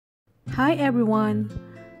Hi everyone!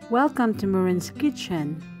 Welcome to Marin's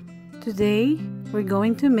Kitchen. Today, we're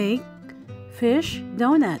going to make fish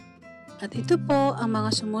donut. At ito po ang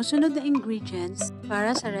mga sumusunod na ingredients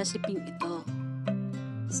para sa reseping ito.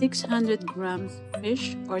 600 grams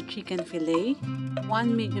fish or chicken fillet,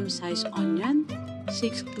 1 medium-sized onion,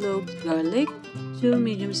 6 cloves garlic, 2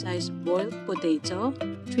 medium-sized boiled potato,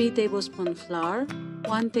 3 tablespoon flour,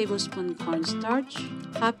 1 tablespoon cornstarch,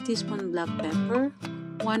 half teaspoon black pepper,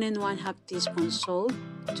 1 and 1/2 teaspoon salt,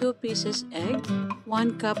 2 pieces egg,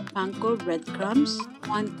 1 cup panko breadcrumbs,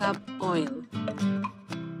 1 cup oil.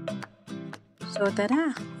 So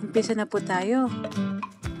tara, umpisa na po tayo.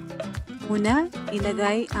 Una,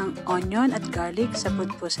 ilagay ang onion at garlic sa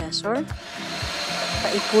food processor.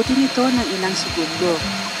 Paikutin ito ng ilang segundo.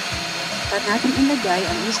 Saka natin ilagay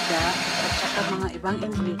ang isda at saka mga ibang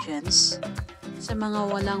ingredients. Sa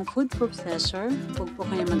mga walang food processor, huwag po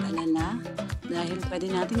kayo mag-alala dahil pwede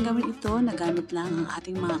natin gawin ito na gamit lang ang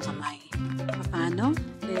ating mga kamay. Paano?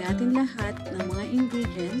 Lagay natin lahat ng mga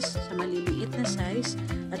ingredients sa maliliit na size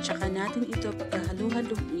at saka natin ito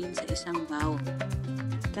pagkahalu-haluin sa isang bowl.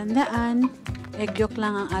 Tandaan, egg yolk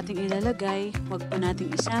lang ang ating ilalagay, huwag po nating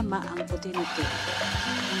isama ang puti nito.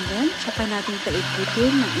 And then, saka natin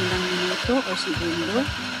paikutin ng ilang minuto o segundo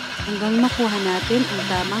hanggang makuha natin ang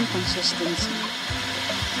tamang consistency.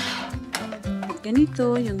 At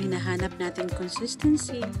ganito yung hinahanap natin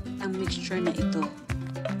consistency ang mixture na ito.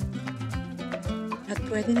 At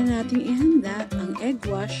pwede na nating ihanda ang egg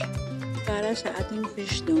wash para sa ating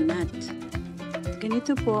fish donut. At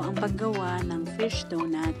ganito po ang paggawa ng fish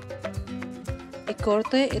donut.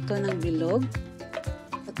 Ikorte ito ng bilog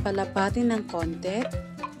at palapatin ng konti.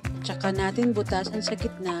 Tsaka natin butasan sa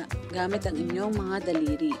gitna gamit ang inyong mga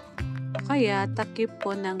daliri. O kaya takip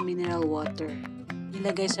po ng mineral water.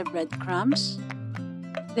 Ilagay sa breadcrumbs.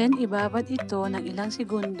 Then ibabad ito ng ilang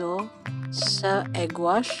segundo sa egg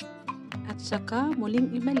wash. At saka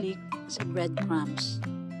muling ibalik sa breadcrumbs.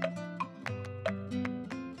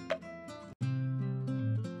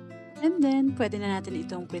 And then pwede na natin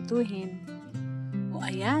itong prituhin. O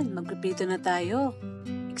ayan, magpipito na tayo.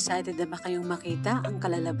 Excited na ba kayong makita ang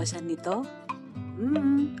kalalabasan nito?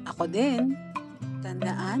 Ako din.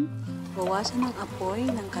 Tandaan, bawasan ang apoy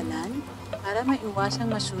ng kalan para maiwasang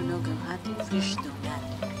masunog ang ating fish donut.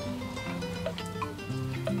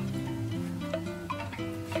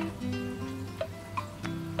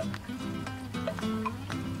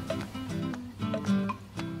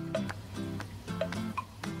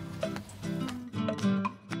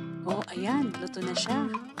 Oh, ayan, luto na siya.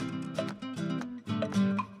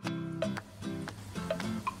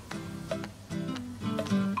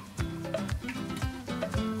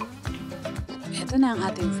 Ito na ang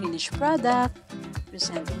ating finished product.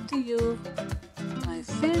 Presenting to you my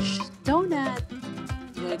fish donut.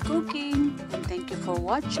 Enjoy cooking and thank you for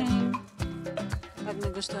watching. Pag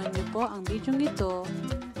nagustuhan niyo po ang video ito,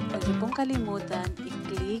 huwag niyo pong kalimutan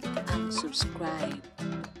i-click ang subscribe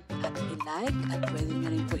at i-like at pwede niyo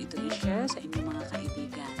rin po ito i-share sa inyong mga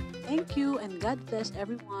kaibigan. Thank you and God bless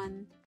everyone.